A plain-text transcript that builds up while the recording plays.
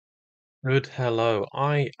Good hello.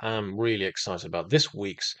 I am really excited about this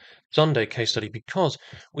week's Sunday case study because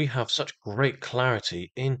we have such great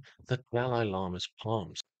clarity in the Dalai Lama's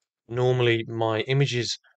palms. Normally, my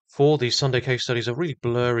images for these Sunday case studies are really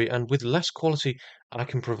blurry, and with less quality, I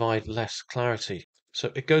can provide less clarity.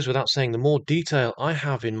 So it goes without saying, the more detail I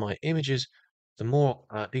have in my images, the more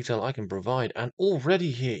detail I can provide. And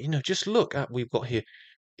already here, just look at we've got here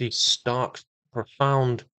these stark,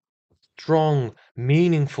 profound strong,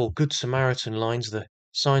 meaningful Good Samaritan lines, the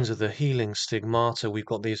signs of the healing stigmata. We've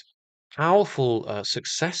got these powerful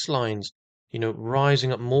success lines,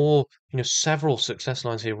 rising up more, several success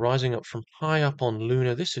lines here, rising up from high up on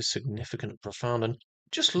Luna. This is significant and profound. And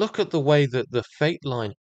just look at the way that the fate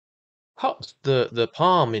line cuts the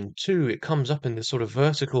palm in two. It comes up in this sort of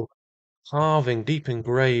vertical carving, deep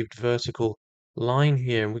engraved vertical line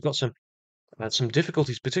here. And we've got some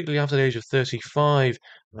difficulties, particularly after the age of 35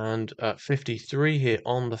 and 53 here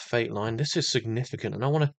on the fate line. This is significant, and I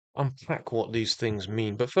want to unpack what these things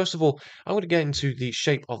mean. But first of all, I want to get into the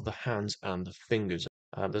shape of the hands and the fingers.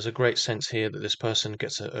 There's a great sense here that this person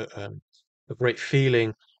gets a great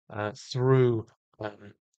feeling through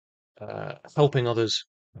um, helping others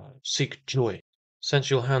seek joy.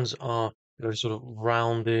 Sensual hands are very sort of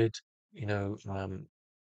rounded,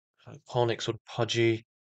 conic, sort of pudgy,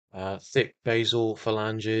 thick basal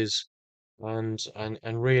phalanges, and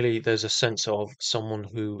really there's a sense of someone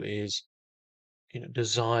who is,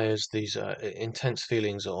 desires these intense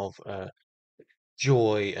feelings of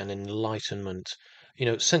joy and enlightenment.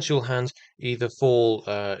 Sensual hands either fall,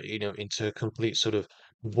 into complete sort of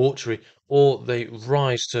debauchery, or they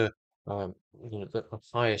rise to, the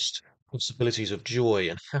highest possibilities of joy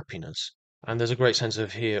and happiness. And there's a great sense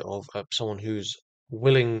of here of someone who's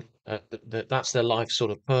willing, that's their life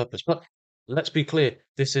sort of purpose. But let's be clear,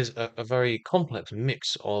 this is a very complex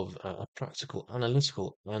mix of practical,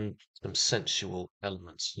 analytical, and some sensual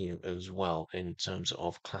elements here as well in terms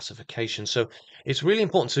of classification. So it's really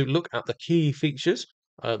important to look at the key features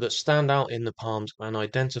that stand out in the palms and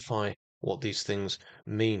identify what these things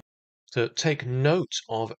mean. To take note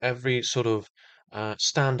of every sort of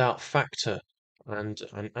standout factor and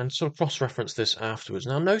sort of cross-reference this afterwards.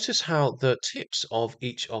 Now, notice how the tips of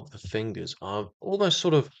each of the fingers are almost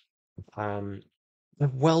sort of um, they're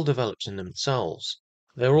well developed in themselves.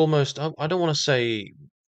 They're almost, I don't want to say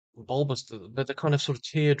bulbous, but they're kind of sort of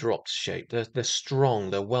teardrop shape. They're strong,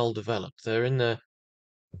 they're well developed. They're in the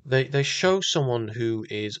they show someone who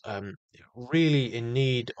is really in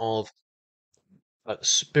need of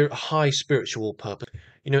high spiritual purpose.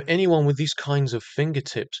 Anyone with these kinds of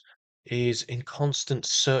fingertips is in constant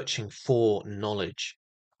searching for knowledge.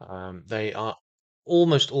 They are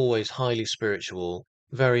almost always highly spiritual,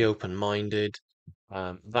 very open-minded.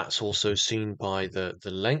 That's also seen by the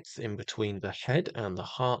length in between the head and the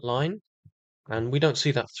heart line. And we don't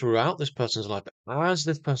see that throughout this person's life, but as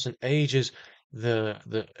this person ages,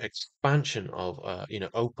 the expansion of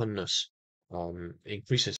openness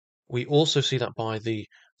increases. We also see that by the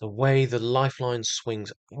way the lifeline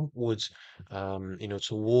swings outwards,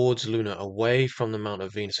 towards Luna, away from the Mount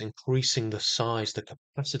of Venus, increasing the size, the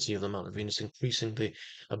capacity of the Mount of Venus, increasing the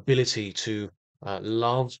ability to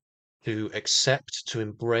love, to accept, to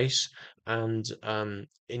embrace, and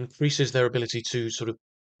increases their ability to sort of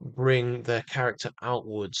bring their character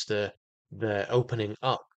outwards, they're opening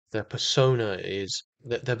up. Their persona is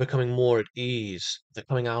that they're becoming more at ease. They're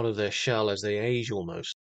coming out of their shell as they age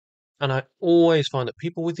almost. And I always find that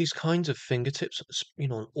people with these kinds of fingertips,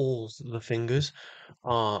 on all the fingers,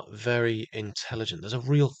 are very intelligent. There's a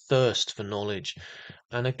real thirst for knowledge.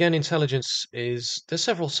 And again, intelligence is, there's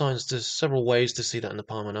several ways to see that in the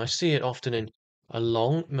palm. And I see it often in a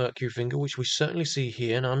long Mercury finger, which we certainly see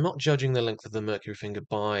here. And I'm not judging the length of the Mercury finger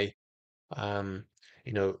by um,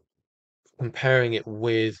 you know, comparing it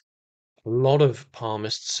with a lot of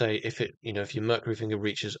palmists say if your Mercury finger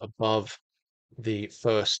reaches above the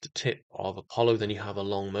first tip of Apollo, then you have a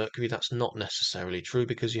long Mercury. That's not necessarily true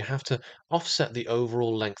because you have to offset the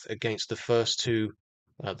overall length against the first two,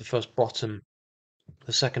 the first bottom,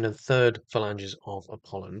 the second and third phalanges of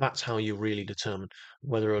Apollo. And that's how you really determine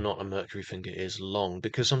whether or not a Mercury finger is long,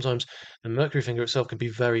 because sometimes the Mercury finger itself can be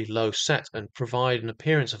very low set and provide an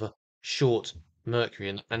appearance of a short Mercury,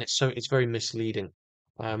 and it's very misleading.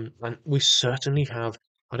 And we certainly have,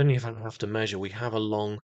 I don't even have to measure, we have a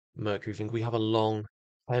long Mercury finger, we have a long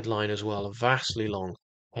headline as well, a vastly long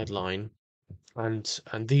headline, and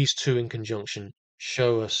these two in conjunction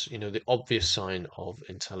show us, the obvious sign of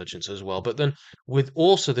intelligence as well. But then with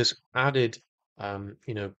also this added, very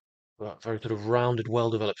sort of rounded,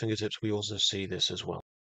 well-developed fingertips, we also see this as well.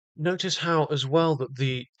 Notice how, as well, that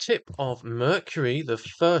the tip of Mercury, the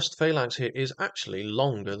first phalanx here, is actually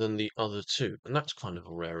longer than the other two. And that's kind of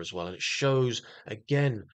rare as well. And it shows,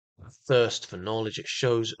 again, a thirst for knowledge. It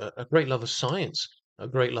shows a great love of science, a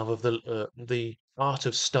great love of the art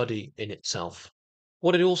of study in itself.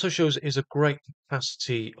 What it also shows is a great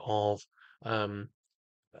capacity of um,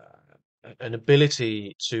 an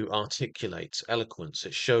ability to articulate eloquence.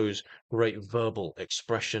 It shows great verbal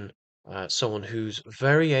expression, someone who's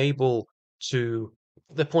very able to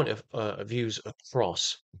their point of views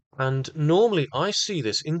across. And normally I see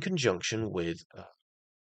this in conjunction with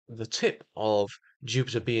the tip of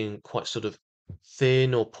Jupiter being quite sort of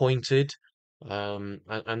thin or pointed, and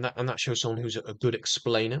that shows someone who's a good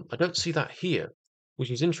explainer. I don't see that here,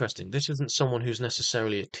 which is interesting. This isn't someone who's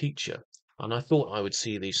necessarily a teacher, and I thought I would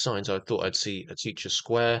see these signs. I thought I'd see a teacher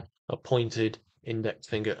square, a pointed index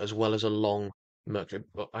finger, as well as a long Mercury,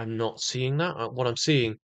 but I'm not seeing that. What I'm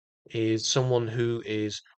seeing is someone who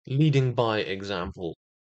is leading by example.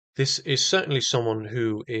 This is certainly someone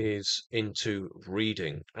who is into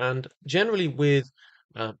reading, and generally with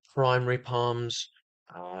primary palms,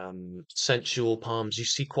 sensual palms, you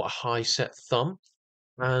see quite a high set thumb,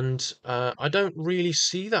 and I don't really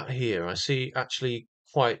see that here. I see actually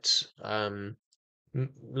quite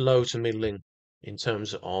low to middling in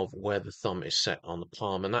terms of where the thumb is set on the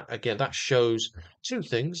palm, and that again that shows two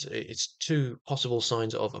things. It's two possible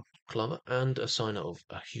signs of a lover and a sign of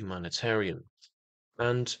a humanitarian.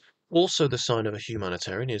 And also the sign of a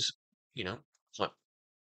humanitarian is, you know, like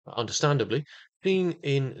understandably, being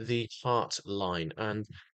in the heart line and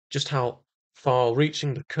just how far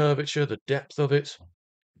reaching the curvature, the depth of it,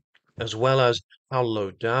 as well as how low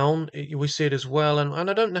down we see it as well. And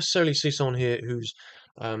I don't necessarily see someone here who's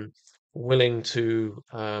um, willing to,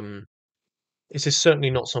 this is certainly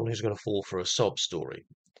not someone who's going to fall for a sob story.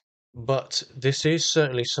 But this is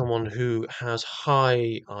certainly someone who has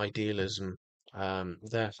high idealism.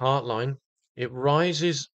 Their heart line, it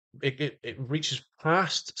rises, it reaches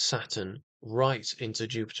past Saturn right into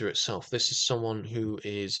Jupiter itself. This is someone who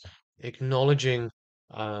is acknowledging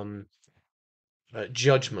um,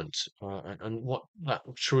 judgment and what that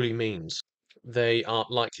truly means. They are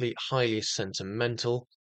likely highly sentimental,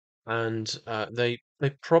 and they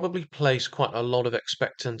probably place quite a lot of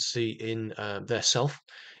expectancy in their self,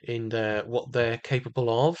 in their what they're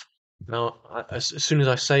capable of. Now, as soon as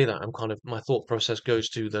I say that, I'm kind of my thought process goes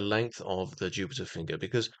to the length of the Jupiter finger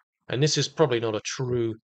because, and this is probably not a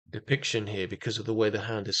true depiction here because of the way the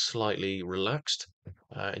hand is slightly relaxed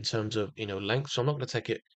in terms of length. So I'm not going to take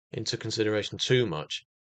it into consideration too much.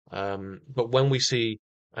 But when we see,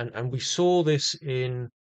 and we saw this in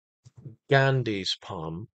Gandhi's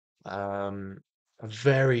palm, a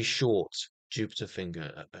very short Jupiter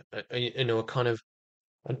finger, a kind of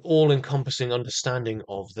an all-encompassing understanding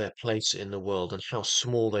of their place in the world and how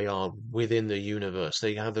small they are within the universe.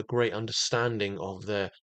 They have a great understanding of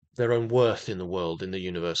their own worth in the world, in the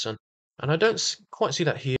universe, and I don't quite see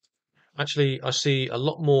that here. Actually, I see a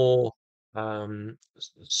lot more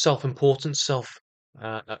self-importance,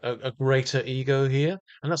 a greater ego here,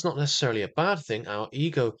 and that's not necessarily a bad thing. Our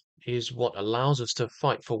ego is what allows us to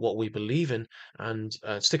fight for what we believe in and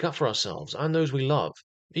stick up for ourselves and those we love.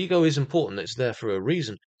 Ego is important; it's there for a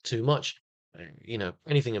reason. Too much,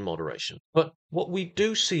 anything in moderation. But what we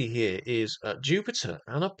do see here is Jupiter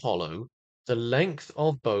and Apollo. The length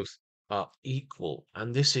of both are equal,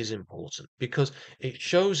 and this is important because it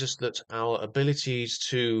shows us that our abilities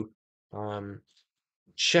to um,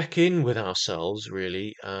 check in with ourselves,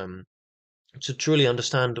 really, to truly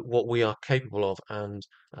understand what we are capable of and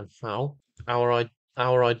how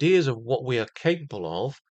our ideas of what we are capable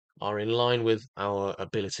of are in line with our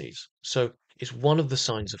abilities. So it's one of the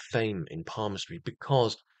signs of fame in palmistry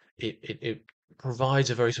because it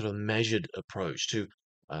provides a very sort of measured approach to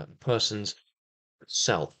a person's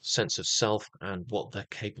sense of self, and what they're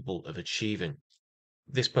capable of achieving.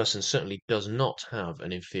 This person certainly does not have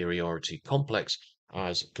an inferiority complex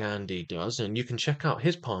as Gandhi does, and you can check out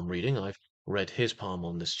his palm reading. I've read his palm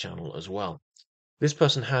on this channel as well. This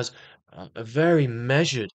person has a very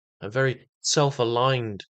measured, a very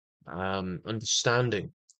self-aligned understanding,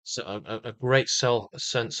 so a great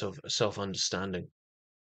sense of self-understanding.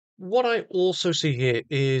 What I also see here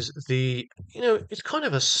is it's kind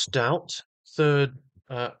of a stout third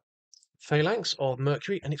uh, phalanx of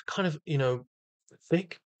Mercury, and it's kind of,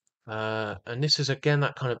 thick. And this is again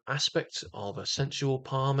that kind of aspect of a sensual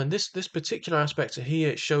palm. And this particular aspect here,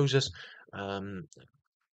 it shows us um,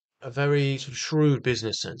 a very sort of shrewd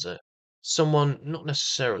business sense. Someone, not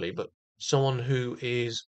necessarily, but someone who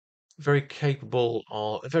is very capable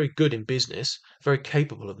or very good in business, very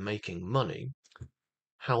capable of making money.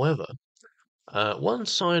 However, one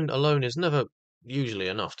sign alone is never usually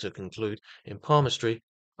enough to conclude. In palmistry,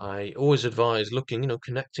 I always advise looking,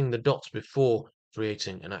 connecting the dots before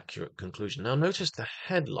creating an accurate conclusion. Now, notice the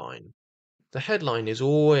headline. The headline is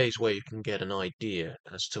always where you can get an idea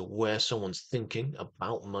as to where someone's thinking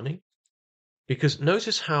about money. Because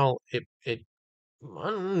notice how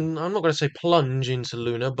I'm not going to say plunge into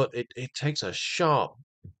Luna, but it takes a sharp,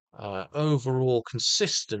 overall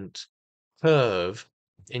consistent curve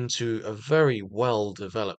into a very well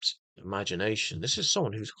developed imagination. This is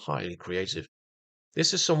someone who's highly creative.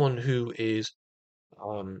 This is someone who is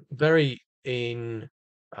very in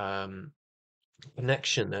um,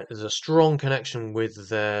 connection. There's a strong connection with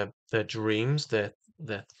their dreams, their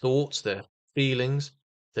thoughts, their feelings,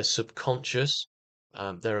 their subconscious,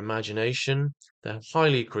 their imagination. They're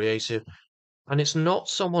highly creative, and it's not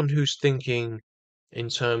someone who's thinking in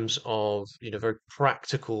terms of, very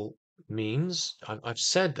practical means. I've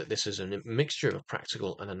said that this is a mixture of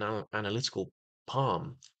practical and analytical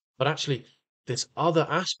palm, but actually, this other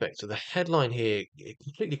aspect of the headline here, it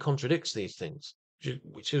completely contradicts these things,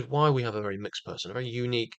 which is why we have a very mixed person, a very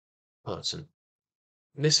unique person.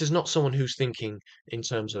 This is not someone who's thinking in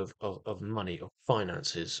terms of money, of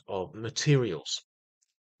finances, of materials.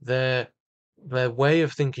 Their way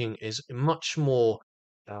of thinking is much more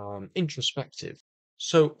introspective.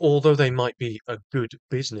 So, although they might be a good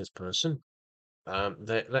business person,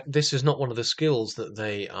 this is not one of the skills that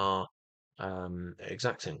they are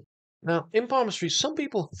exacting. Now, in palmistry, some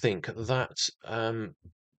people think that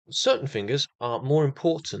certain fingers are more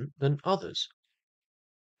important than others.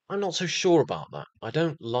 I'm not so sure about that. I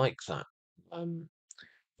don't like that. Um,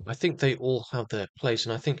 I think they all have their place,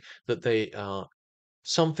 and I think that they are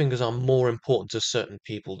some fingers are more important to certain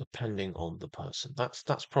people depending on the person.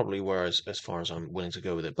 That's probably where as far as I'm willing to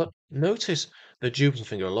go with it. But notice the Jupiter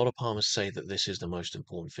finger. A lot of palmers say that this is the most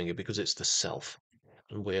important finger because it's the self,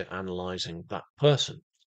 and we're analyzing that person.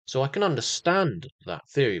 So I can understand that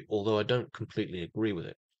theory, although I don't completely agree with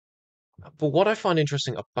it. But what I find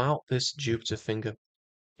interesting about this Jupiter finger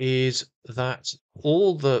is that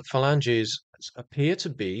all the phalanges appear to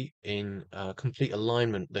be in complete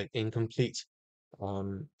alignment, they're in complete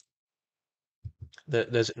um,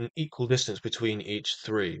 there's an equal distance between each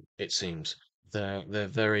three, it seems. They're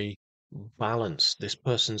very balanced. This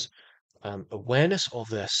person's awareness of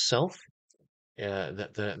their self,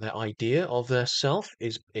 that their idea of their self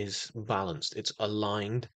is balanced. It's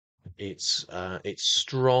aligned. It's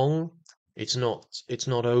strong. It's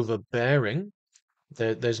not overbearing.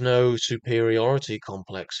 There's no superiority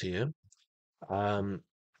complex here. Um,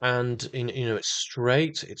 and it's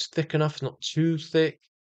straight, it's thick enough, not too thick,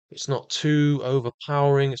 it's not too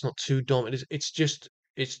overpowering, it's not too dominant. It's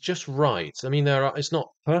just right. I mean, it's not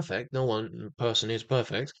perfect. No one person is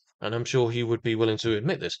perfect, and I'm sure he would be willing to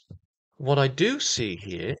admit this. What I do see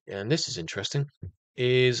here, and this is interesting,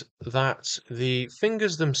 is that the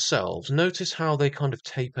fingers themselves, notice how they kind of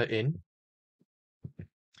taper in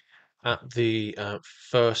at the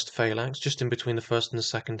first phalanx, just in between the first and the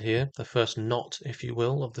second here, the first knot, if you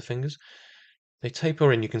will, of the fingers. They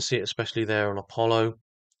taper in. You can see it especially there on Apollo,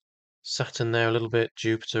 Saturn there a little bit,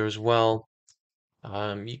 Jupiter as well.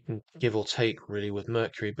 You can give or take really with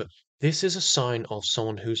Mercury, but this is a sign of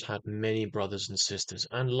someone who's had many brothers and sisters,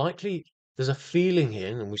 and likely there's a feeling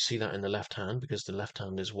here, and we see that in the left hand because the left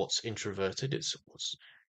hand is what's introverted. It's what's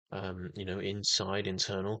inside,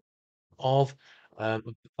 internal, of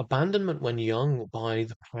abandonment when young by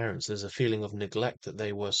the parents. There's a feeling of neglect that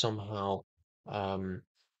they were somehow um,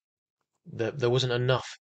 there wasn't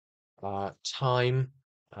enough time,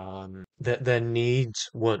 that their needs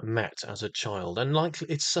weren't met as a child. And like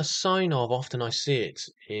it's a sign of, often I see it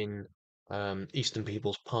in Eastern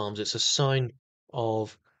people's palms, it's a sign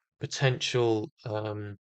of potential,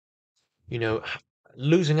 you know, h-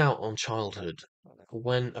 losing out on childhood.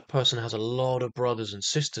 When a person has a lot of brothers and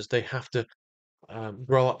sisters, they have to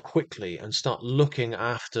grow up quickly and start looking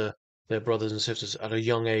after their brothers and sisters at a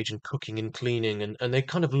young age and cooking and cleaning, and they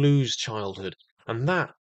kind of lose childhood. And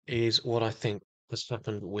that is what I think has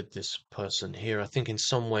happened with this person here. I think in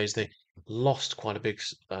some ways they lost quite a big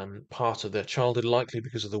part of their childhood, likely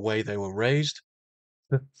because of the way they were raised.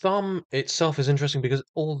 The thumb itself is interesting because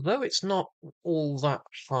although it's not all that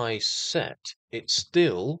high set, it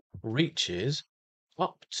still reaches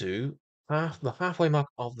up to the halfway mark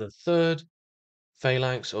of the third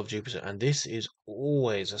phalanx of Jupiter, and this is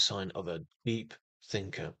always a sign of a deep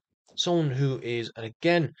thinker. Someone who is, and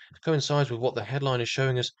again, coincides with what the headline is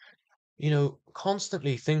showing us,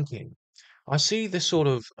 constantly thinking. I see this sort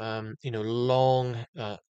of, long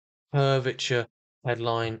curvature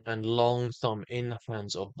headline and long thumb in the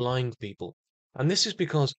hands of blind people. And this is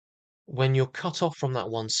because when you're cut off from that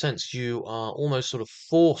one sense, you are almost sort of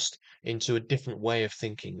forced into a different way of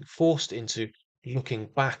thinking, forced into looking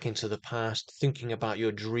back into the past, thinking about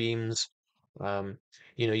your dreams. Um,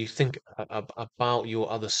 you think about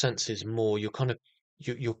your other senses more. You're kind of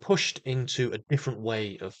you're pushed into a different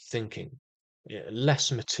way of thinking, yeah,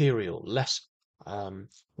 less material, less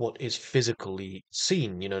what is physically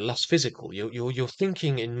seen. Less physical. You're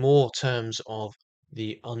thinking in more terms of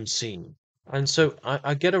the unseen. And so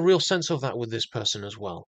I get a real sense of that with this person as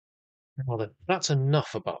well. Well, that's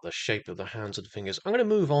enough about the shape of the hands and the fingers. I'm going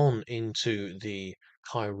to move on into the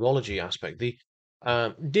chirology aspect, the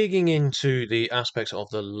digging into the aspects of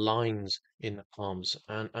the lines in the palms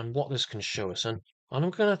and what this can show us. And I'm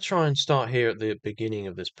going to try and start here at the beginning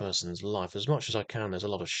of this person's life as much as I can. There's a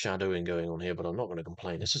lot of shadowing going on here, but I'm not going to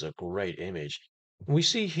complain. This is a great image. We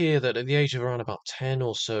see here that at the age of around about 10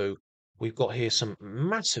 or so, we've got here some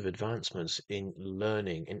massive advancements in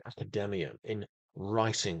learning, in academia, in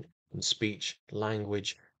writing and speech,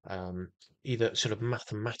 language, either sort of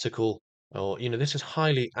mathematical or, this is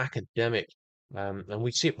highly academic. And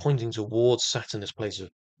we see it pointing towards Saturn, this place of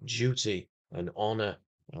duty and honor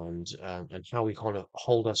and how we kind of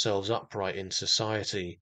hold ourselves upright in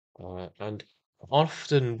society. And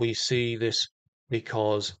often we see this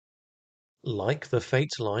because like the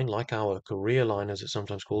fate line, like our career line, as it's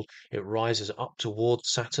sometimes called, it rises up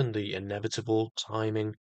towards Saturn, the inevitable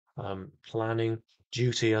timing, planning,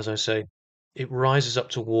 duty, as I say. It rises up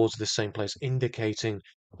towards this same place, indicating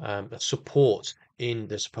a support in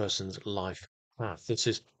this person's life path. This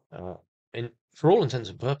is, uh, for all intents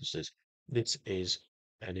and purposes, this is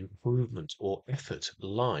an improvement or effort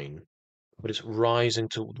line, but it's rising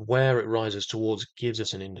to where it rises towards gives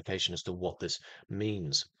us an indication as to what this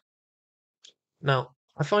means. Now,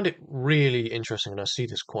 I find it really interesting, and I see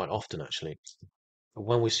this quite often actually,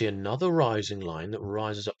 when we see another rising line that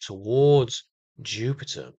rises up towards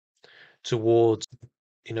Jupiter, towards,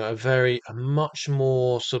 a much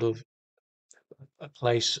more sort of a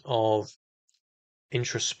place of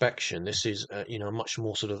introspection. This is, a much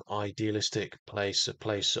more sort of idealistic place, a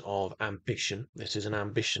place of ambition. This is an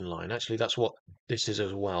ambition line. Actually, that's what this is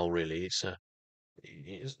as well, really. It's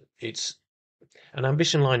An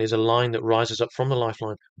ambition line is a line that rises up from the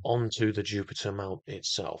lifeline onto the Jupiter mount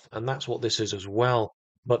itself. And that's what this is as well.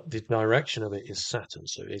 But the direction of it is Saturn.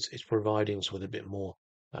 So it's providing us with a bit more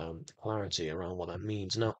clarity around what that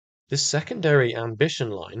means. Now, this secondary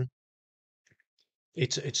ambition line,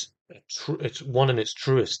 it's one in its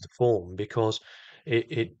truest form because it,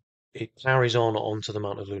 it, it carries on onto the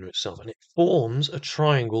Mount of Luna itself and it forms a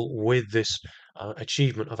triangle with this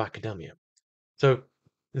achievement of academia. So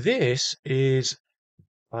this is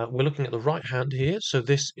we're looking at the right hand here. So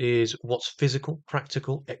this is what's physical,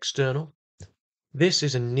 practical, external. This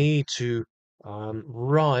is a need to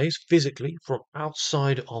rise physically from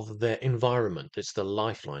outside of their environment. It's the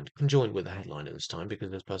lifeline, conjoined with the headline at this time,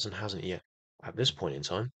 because this person hasn't yet, at this point in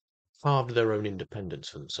time, carved their own independence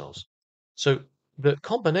for themselves. So the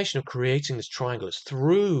combination of creating this triangle is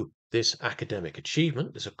through this academic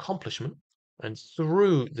achievement, this accomplishment, and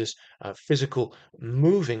through this physical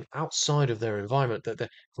moving outside of their environment that they're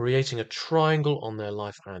creating a triangle on their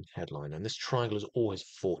life and headline. And this triangle is always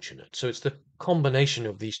fortunate. So it's the combination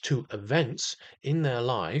of these two events in their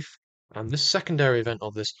life and this secondary event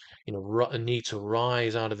of this, a need to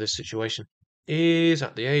rise out of this situation is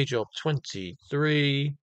at the age of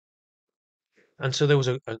 23. And so there was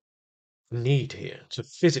a need here to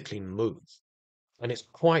physically move. And it's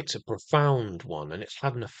quite a profound one, and it's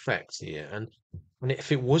had an effect here. And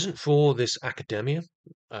if it wasn't for this academia,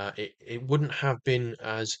 it wouldn't have been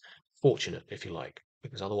as fortunate, if you like,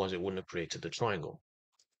 because otherwise it wouldn't have created the triangle.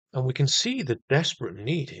 And we can see the desperate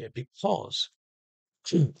need here because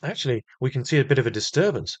actually we can see a bit of a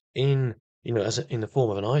disturbance in the form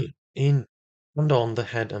of an island in and on the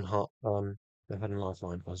head and heart, the head and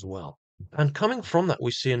lifeline as well. And coming from that,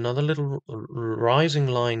 we see another little rising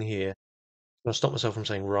line here. I'll stop myself from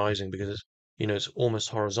saying rising because it's almost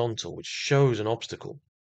horizontal, which shows an obstacle,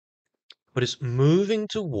 but it's moving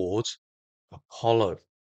towards Apollo.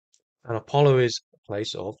 And Apollo is a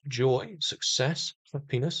place of joy, success,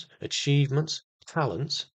 happiness, achievements,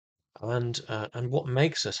 talents, and what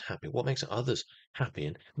makes us happy, what makes others happy.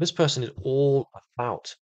 And this person is all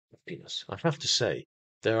about happiness. I have to say,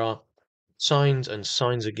 there are signs and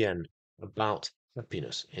signs again about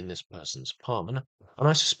happiness in this person's palm. And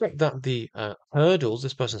I suspect that the hurdles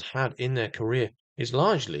this person's had in their career is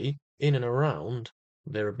largely in and around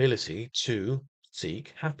their ability to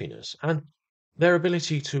seek happiness and their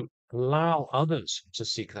ability to allow others to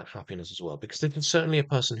seek that happiness as well. Because this is certainly a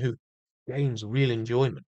person who gains real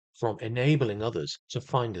enjoyment from enabling others to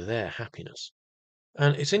find their happiness.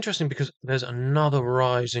 And it's interesting because there's another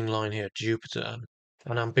rising line here, Jupiter,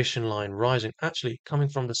 an ambition line rising, actually coming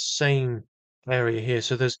from the same area here.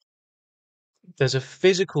 So there's a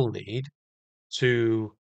physical need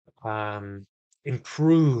to um,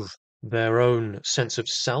 improve their own sense of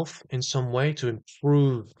self in some way, to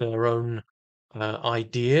improve their own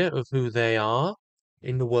idea of who they are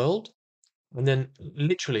in the world, and then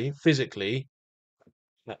literally, physically,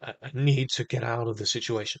 a need to get out of the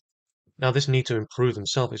situation. Now, this need to improve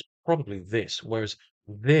themselves is probably this, whereas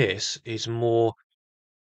this is more,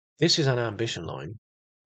 this is an ambition line,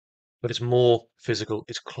 but it's more physical.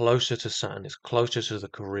 It's closer to Saturn. It's closer to the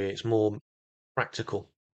career. It's more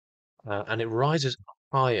practical, and it rises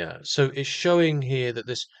higher. So it's showing here that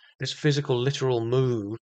this physical, literal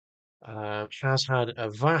move has had a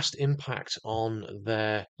vast impact on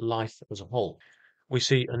their life as a whole. We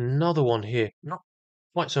see another one here, not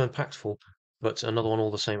quite so impactful, but another one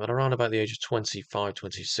all the same, at around about the age of 25,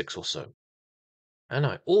 26 or so. And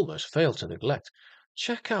I almost failed to neglect.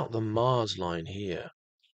 Check out the Mars line here.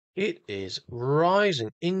 It is rising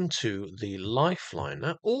into the lifeline.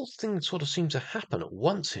 Now, all things sort of seem to happen at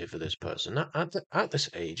once here for this person at this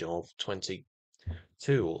age of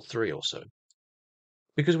 22 or 3 or so.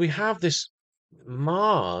 Because we have this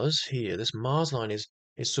Mars here, this Mars line is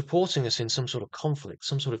supporting us in some sort of conflict,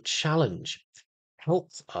 some sort of challenge,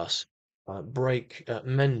 helps us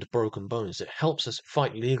mend broken bones. It helps us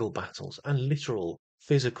fight legal battles and literal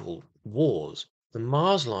physical wars. The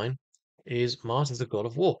Mars line is Mars is the god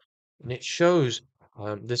of war, and it shows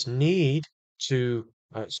this need to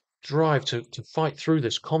strive to fight through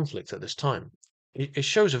this conflict at this time. It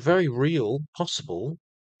shows a very real, possible,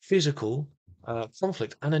 physical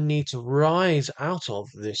conflict and a need to rise out of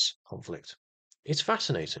this conflict. It's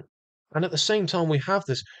fascinating. And at the same time, we have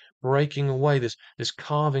this breaking away, this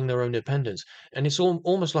carving their own independence. And it's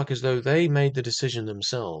almost like as though they made the decision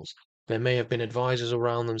themselves. There may have been advisors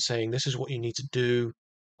around them saying, this is what you need to do.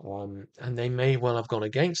 And they may well have gone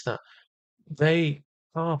against that. They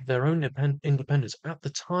carved their own independence at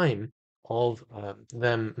the time of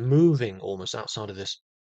them moving almost outside of this.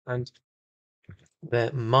 And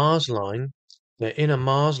their Mars line, their inner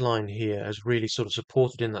Mars line here has really sort of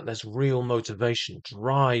supported in that there's real motivation,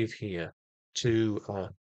 drive here to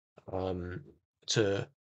um, to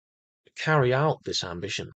carry out this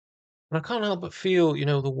ambition. And I can't help but feel,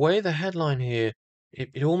 the way the headline here,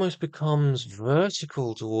 it almost becomes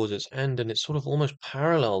vertical towards its end, and it's sort of almost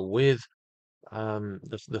parallel with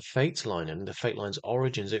the fate line and the fate line's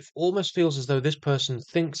origins. It almost feels as though this person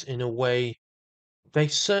thinks in a way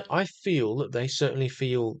I feel that they certainly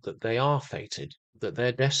feel that they are fated, that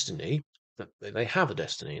their destiny, that they have a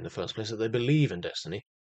destiny in the first place, that they believe in destiny,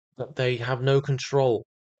 that they have no control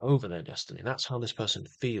over their destiny. That's how this person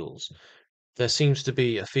feels. There seems to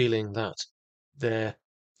be a feeling that there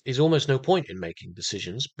is almost no point in making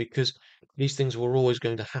decisions because these things were always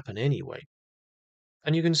going to happen anyway.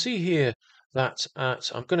 And you can see here that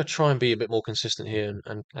I'm going to try and be a bit more consistent here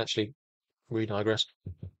and actually redigress.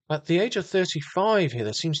 At the age of 35 here,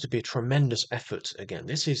 there seems to be a tremendous effort again.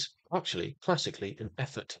 This is actually classically an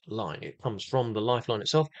effort line. It comes from the lifeline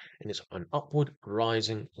itself, and it's an upward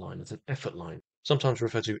rising line. It's an effort line, sometimes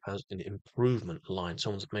referred to as an improvement line.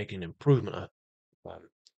 Someone's making an improvement, um,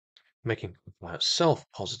 making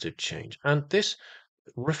self-positive change. And this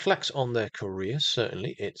reflects on their career,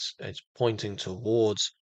 certainly. It's pointing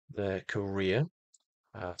towards their career,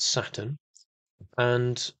 Saturn,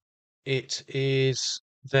 and it is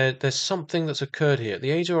there's something that's occurred here at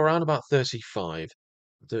the age of around about 35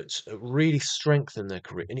 that's really strengthened their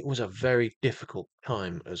career. And it was a very difficult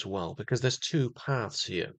time as well, because there's two paths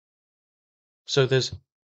here. So there's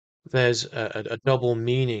a double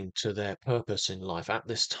meaning to their purpose in life at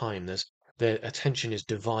this time. Their attention is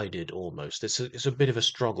divided almost. It's a bit of a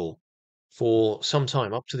struggle for some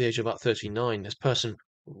time, up to the age of about 39. This person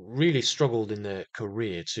really struggled in their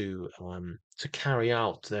career to carry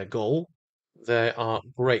out their goal. There are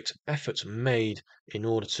great efforts made in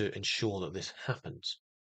order to ensure that this happens.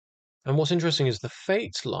 And what's interesting is the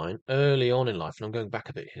fate line early on in life, and I'm going back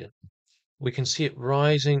a bit here, we can see it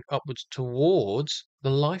rising upwards towards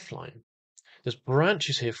the lifeline. There's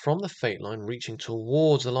branches here from the fate line reaching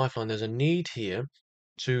towards the lifeline. There's a need here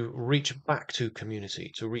to reach back to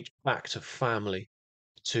community, to reach back to family,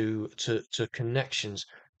 to connections,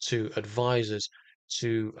 to advisors,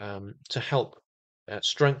 to help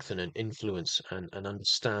strengthen and influence and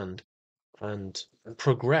understand and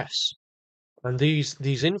progress. And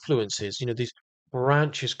these influences, these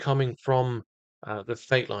branches coming from the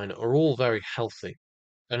fate line are all very healthy.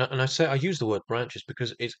 And I use the word branches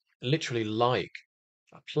because it's literally like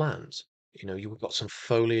a plant. You've got some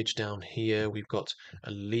foliage down here. We've got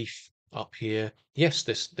a leaf up here. Yes,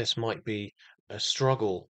 this might be a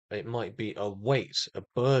struggle. It might be a weight, a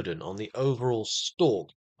burden on the overall stalk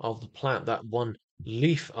of the plant. That one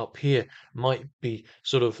leaf up here might be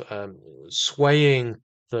sort of swaying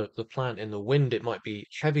the plant in the wind. It might be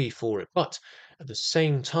heavy for it, but at the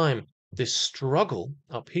same time, this struggle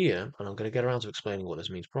up here, and I'm going to get around to explaining what this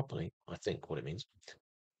means properly, I think what it means,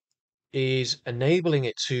 is enabling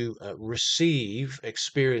it to receive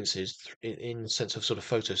experiences in the sense of sort of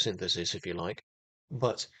photosynthesis, if you like.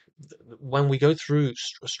 But when we go through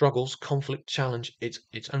struggles, conflict, challenge,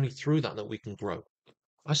 it's only through that we can grow.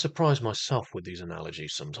 I surprise myself with these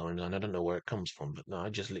analogies sometimes, and I don't know where it comes from, but no, I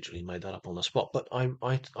just literally made that up on the spot. But I'm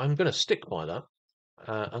going to stick by that.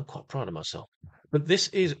 I'm quite proud of myself. But this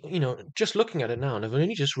is, just looking at it now, and I've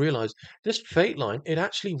only just realized this fate line, it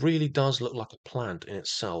actually really does look like a plant in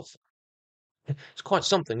itself. It's quite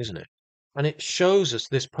something, isn't it? And it shows us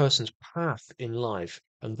this person's path in life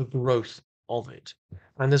and the growth of it.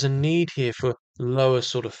 And there's a need here for lower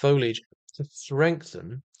sort of foliage to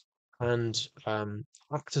strengthen and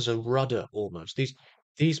act as a rudder almost.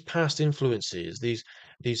 These past influences,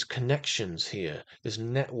 these connections here, this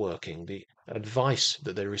networking, the advice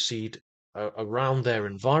that they received around their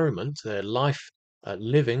environment, their life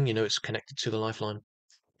living, it's connected to the lifeline.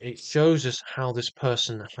 It shows us how this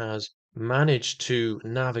person has managed to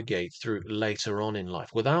navigate through later on in life.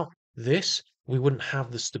 Without this, we wouldn't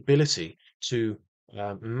have the stability to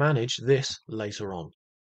manage this later on.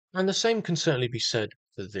 And the same can certainly be said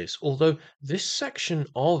for this, although this section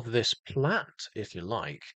of this plant, if you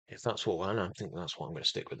like, if that's what, and I think that's what I'm going to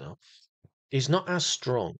stick with now, is not as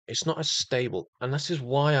strong. It's not as stable. And this is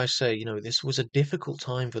why I say, this was a difficult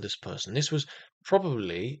time for this person. This was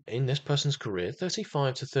probably in this person's career,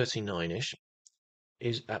 35 to 39-ish,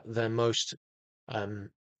 is at their most um,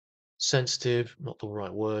 sensitive, not the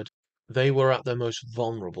right word. They were at their most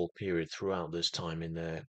vulnerable period throughout this time in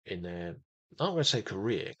their I'm not going to say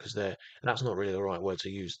career because that's not really the right word to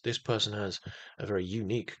use. This person has a very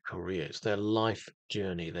unique career. It's their life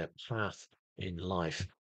journey, their path in life.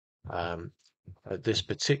 Um, this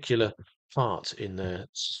particular part in the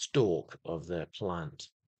stalk of their plant.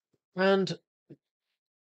 And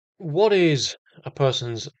what is a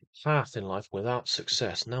person's path in life without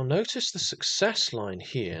success? Now, notice the success line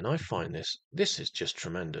here, and I find this is just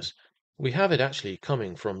tremendous. We have it actually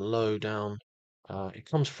coming from low down. It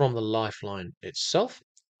comes from the lifeline itself,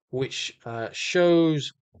 which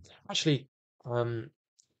shows actually.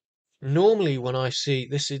 Normally, when I see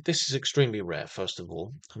this is extremely rare. First of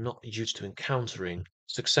all, I'm not used to encountering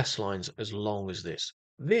success lines as long as this.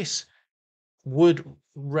 This would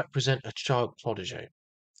represent a child prodigy.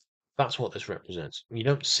 That's what this represents. You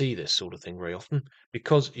don't see this sort of thing very often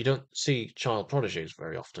because you don't see child prodigies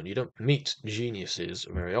very often. You don't meet geniuses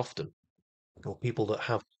very often or people that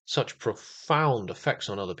have such profound effects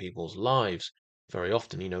on other people's lives very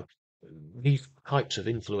often. These types of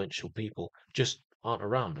influential people just aren't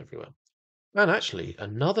around everywhere. And actually,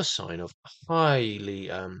 another sign of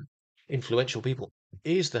highly influential people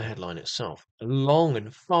is the headline itself, a long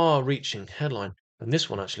and far-reaching headline. And this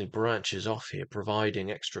one actually branches off here,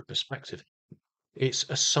 providing extra perspective. It's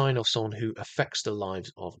a sign of someone who affects the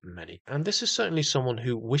lives of many. And this is certainly someone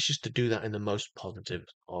who wishes to do that in the most positive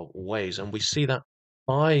of ways. And we see that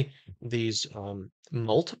by these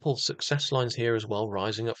multiple success lines here as well,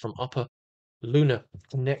 rising up from upper Luna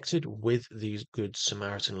connected with these good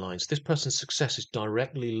Samaritan lines. This person's success is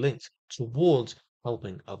directly linked towards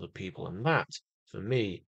helping other people. And that, for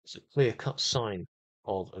me, is a clear-cut sign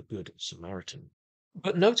of a good Samaritan.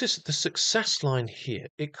 But notice the success line here.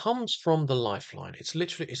 It comes from the lifeline.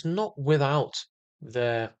 It's not without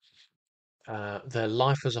their their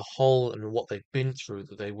life as a whole and what they've been through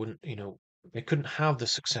that they wouldn't, they couldn't have the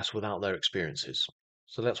success without their experiences.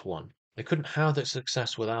 So that's one. They couldn't have the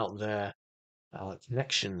success without their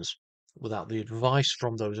connections, without the advice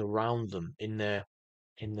from those around them in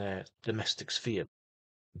their domestic sphere.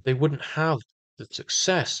 They wouldn't have the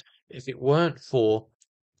success if it weren't for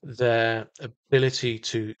their ability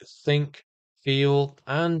to think, feel,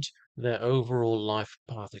 and their overall life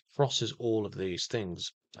path. It crosses all of these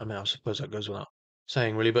things. I mean, I suppose that goes without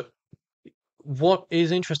saying, really, but what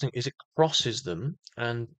is interesting is it crosses them,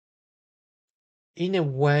 and in a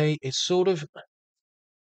way, it's sort of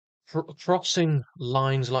crossing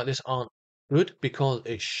lines like this aren't good because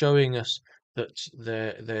it's showing us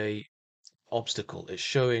that they obstacle. It's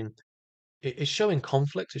showing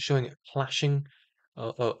conflict. It's showing it clashing,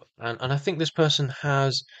 and I think this person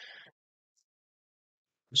has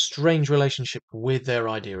a strange relationship with their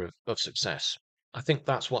idea of success. I think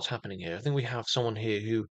that's what's happening here. I think we have someone here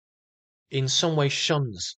who in some way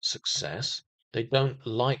shuns success. They don't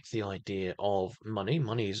like the idea of money.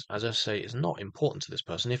 Money is, as I say, is not important to this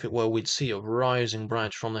person. If it were, we'd see a rising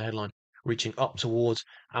branch from the headline reaching up towards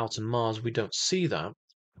outer Mars. We don't see that.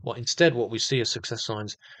 Well, instead, what we see are success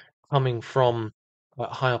signs coming from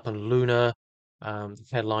high up on Luna, the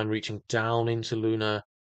headline reaching down into Luna.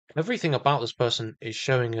 Everything about this person is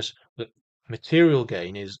showing us that material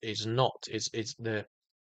gain is not is they're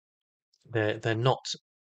not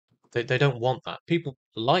they don't want that. People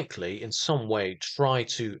likely, in some way, try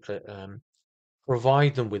to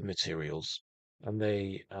provide them with materials, and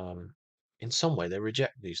in some way, they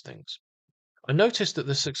reject these things. I noticed that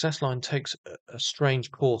the success line takes a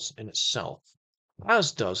strange course in itself,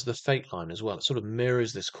 as does the fate line as well. It sort of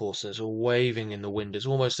mirrors this course. It's all waving in the wind. It's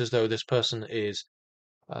almost as though this person is.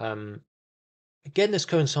 Um, Again, this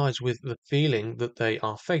coincides with the feeling that they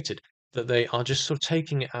are fated, that they are just sort of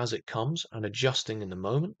taking it as it comes and adjusting in the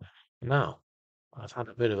moment. Now, I've had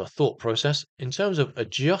a bit of a thought process. In terms of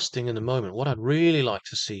adjusting in the moment, what I'd really like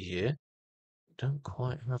to see here, don't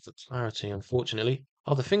quite have the clarity, unfortunately,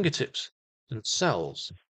 are the fingertips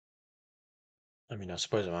themselves. I mean, I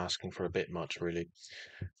suppose I'm asking for a bit much, really.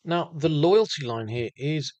 Now, the loyalty line here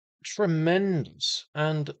is tremendous.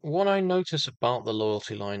 And what I notice about the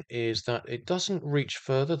loyalty line is that it doesn't reach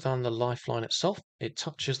further than the lifeline itself. It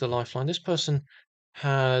touches the lifeline. This person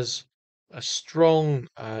has a strong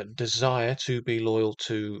desire to be loyal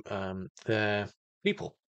to their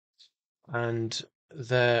people, and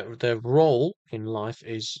their role in life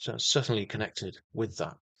is certainly connected with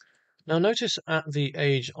that. Now, notice at the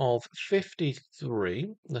age of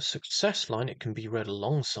 53, the success line, it can be read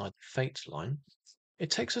alongside the fate line. It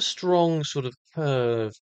takes a strong sort of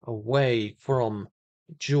curve away from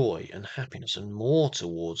joy and happiness and more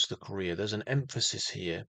towards the career. There's an emphasis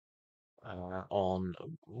here on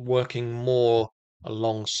working more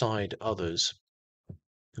alongside others.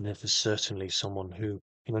 And there's certainly someone who,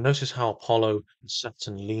 notice how Apollo and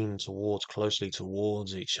Saturn lean towards, closely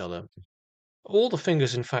towards each other. All the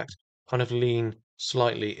fingers, in fact, kind of lean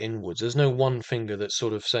slightly inwards. There's no one finger that's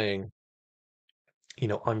sort of saying,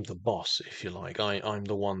 I'm the boss, if you like. I'm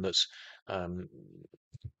the one that's, um,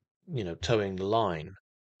 towing the line.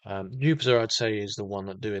 Jupiter, I'd say, is the one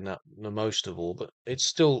that doing that the most of all, but it's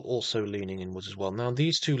still also leaning inwards as well. Now,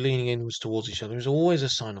 these two leaning inwards towards each other is always a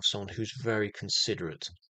sign of someone who's very considerate,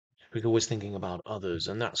 who's always thinking about others,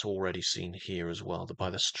 and that's already seen here as well, that by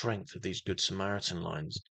the strength of these Good Samaritan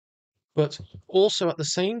lines. But also at the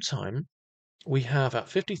same time, we have at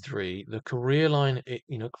 53 the career line. It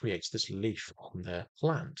creates this leaf on their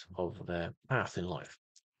plant of their path in life,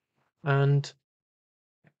 and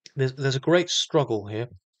there's a great struggle here.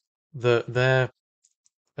 Their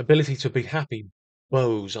ability to be happy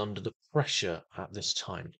bows under the pressure at this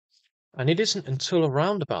time. And it isn't until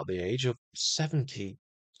around about the age of 70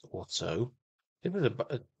 or so, it was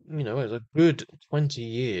it was a good 20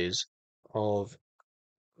 years of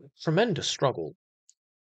tremendous struggle.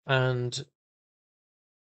 And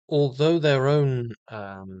although their own,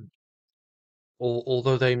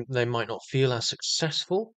 although they might not feel as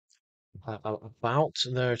successful about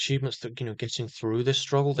their achievements, that getting through this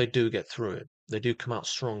struggle, they do get through it. They do come out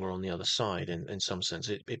stronger on the other side in some sense.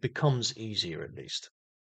 It becomes easier at least.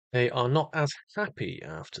 They are not as happy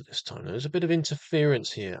after this time. There's a bit of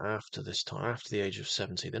interference here after this time, after the age of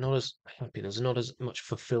 70. They're not as happy. There's not as much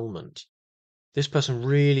fulfillment. This person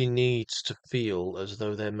really needs to feel as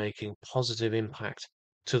though they're making positive impact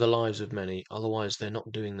to the lives of many. Otherwise, they're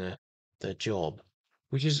not doing their job,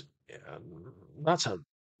 which is that's a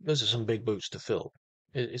those are some big boots to fill.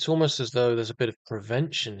 It's almost as though there's a bit of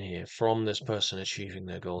prevention here from this person achieving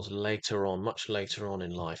their goals later on, much later on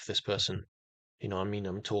in life. This person, I mean,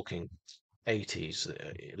 I'm talking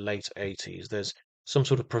 80s, late 80s. There's some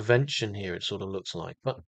sort of prevention here, it sort of looks like.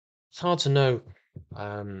 But it's hard to know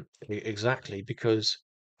exactly because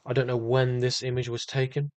I don't know when this image was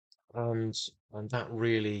taken. And, and that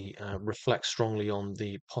really reflects strongly on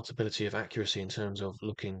the possibility of accuracy in terms of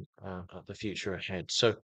looking at the future ahead.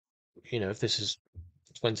 So, if this is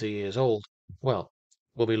 20 years old, well,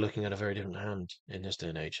 we'll be looking at a very different hand in this day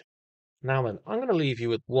and age. Now then, I'm going to leave you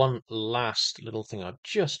with one last little thing I've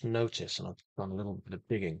just noticed, and I've done a little bit of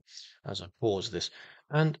digging as I pause this.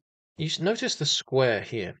 And notice the square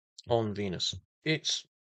here on Venus. It's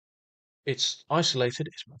isolated,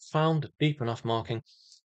 it's found a deep enough marking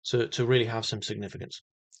to really have some significance.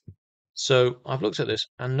 So I've looked at this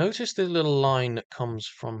and notice the little line that comes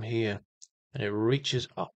from here, and it reaches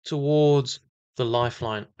up towards the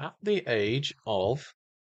lifeline at the age of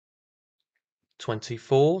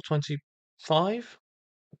 24, 25.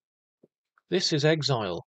 this is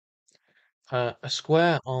Exile. A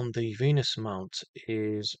square on the Venus mount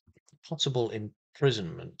is possible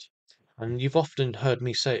imprisonment. And you've often heard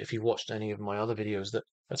me say, if you've watched any of my other videos, that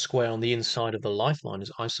a square on the inside of the lifeline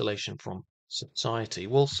is isolation from society.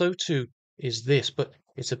 Well, so too is this, but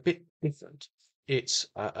it's a bit different. It's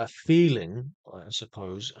a feeling, I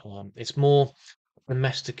suppose. It's more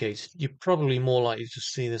domesticated. You're probably more likely to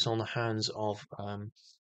see this on the hands of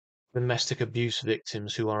domestic abuse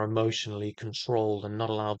victims who are emotionally controlled and not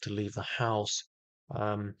allowed to leave the house.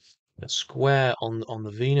 Um, the square on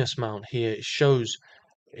the Venus mount here shows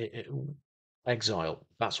it, exile.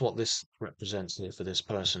 That's what this represents here for this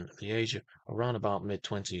person at the age of around about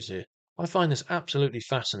mid-20s here. I find this absolutely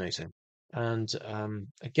fascinating. And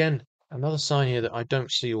again, another sign here that I don't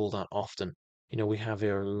see all that often. You know, we have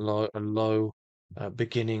here a low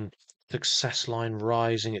beginning success line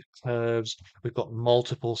rising, it curves. We've got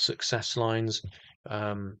multiple success lines.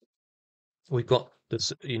 Um, we've got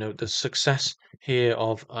this, you know, the success here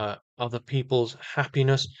of other people's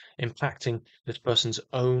happiness impacting this person's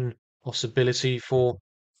own possibility for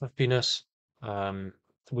happiness. Um,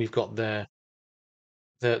 we've got their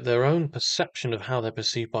own perception of how they're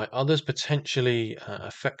perceived by others, potentially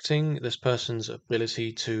affecting this person's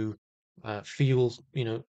ability to feel, you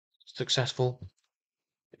know, successful.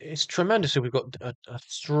 It's tremendous. So we've got a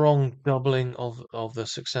strong doubling of the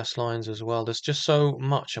success lines as well. There's just so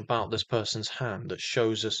much about this person's hand that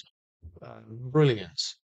shows us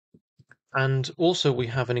brilliance. And also we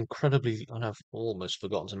have an incredibly, and I've almost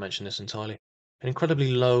forgotten to mention this entirely, an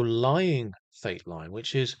incredibly low lying fate line,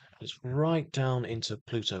 which is it's right down into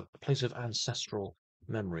Pluto, a place of ancestral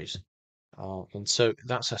memories. And so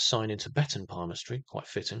that's a sign in Tibetan palmistry, quite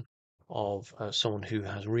fitting, of someone who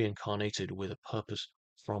has reincarnated with a purpose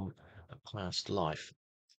from a past life.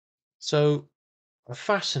 So a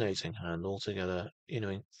fascinating hand altogether, you know,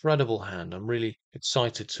 incredible hand. I'm really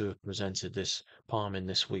excited to have presented this palm in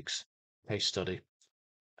this week's case study.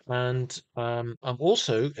 And I'm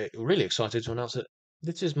also really excited to announce that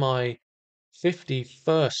this is my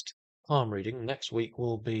 51st palm reading. Next week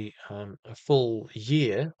will be a full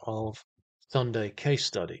year of Sunday case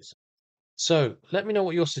studies. So let me know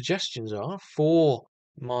what your suggestions are for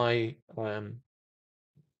my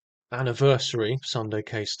anniversary Sunday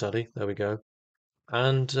case study. There we go.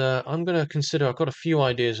 And I'm going to consider, I've got a few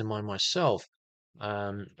ideas in mind myself.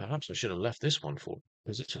 Perhaps I should have left this one for,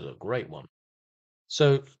 because it's a great one.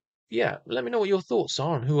 So, yeah, let me know what your thoughts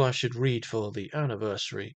are on who I should read for the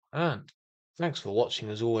anniversary. And thanks for watching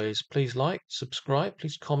as always. Please like, subscribe,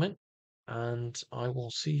 please comment, and I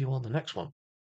will see you on the next one.